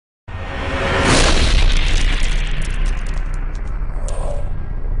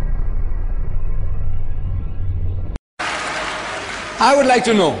I would like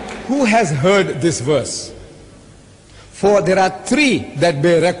to know, who has heard this verse? For there are three that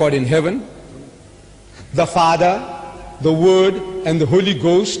bear record in heaven: the Father, the Word, and the Holy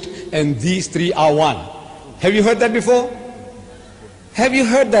Ghost, and these three are one. Have you heard that before? Have you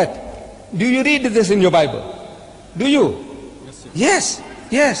heard that? Do you read this in your Bible? Do you? Yes,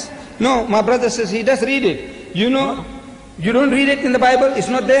 yes. No, my brother says he does read it. You know, you don't read it in the Bible? It's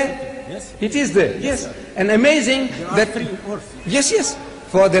not there? Yes. It is there, yes. And amazing that... Yes, yes.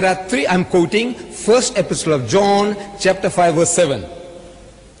 For there are three, I'm quoting first epistle of John, chapter 5, verse 7.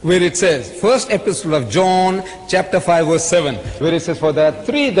 Where it says, first epistle of John, chapter 5, verse 7. Where it says, for there are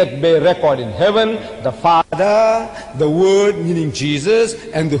three that bear record in heaven: the Father, the Word, meaning Jesus,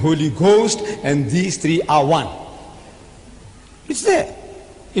 and the Holy Ghost, and these three are one. It's there.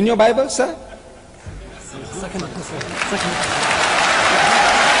 In your Bible, sir?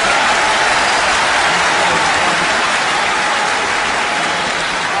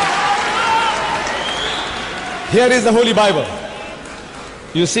 Here is the Holy Bible.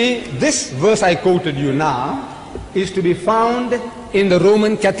 You see, this verse I quoted you now is to be found in the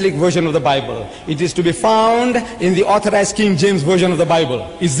Roman Catholic version of the Bible. It is to be found in the Authorized King James version of the Bible.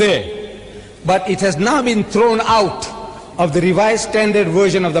 It's there. But it has now been thrown out of the Revised Standard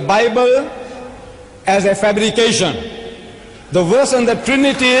version of the Bible as a fabrication. The verse on the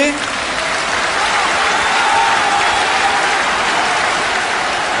Trinity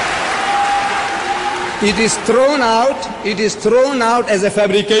it is thrown out as a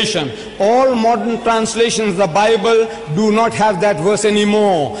fabrication. All modern translations of the Bible do not have that verse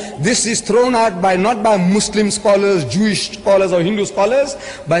anymore. This is thrown out by not by Muslim scholars, Jewish scholars, or Hindu scholars,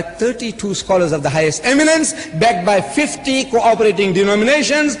 by 32 scholars of the highest eminence, backed by 50 cooperating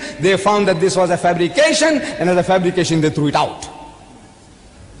denominations. They found that this was a fabrication, and as a fabrication they threw it out.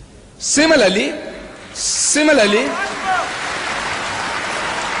 Similarly,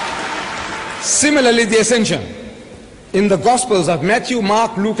 the ascension. In the Gospels of Matthew,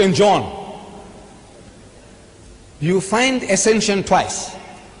 Mark, Luke, and John, you find ascension twice.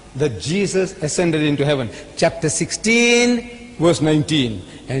 That Jesus ascended into heaven. Chapter 16, verse 19.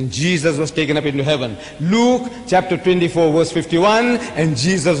 And Jesus was taken up into heaven. Luke, chapter 24, verse 51. And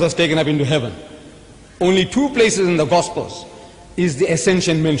Jesus was taken up into heaven. Only two places in the Gospels is the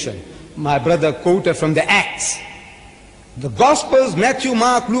ascension mentioned. My brother quoted from the Acts. The Gospels, Matthew,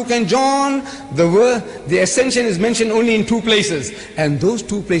 Mark, Luke, and John, the ascension is mentioned only in two places. And those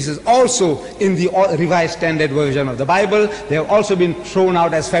two places also in the Revised Standard version of the Bible, they have also been thrown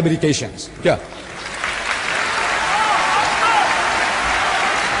out as fabrications. Here.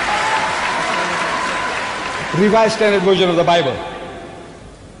 Revised Standard version of the Bible.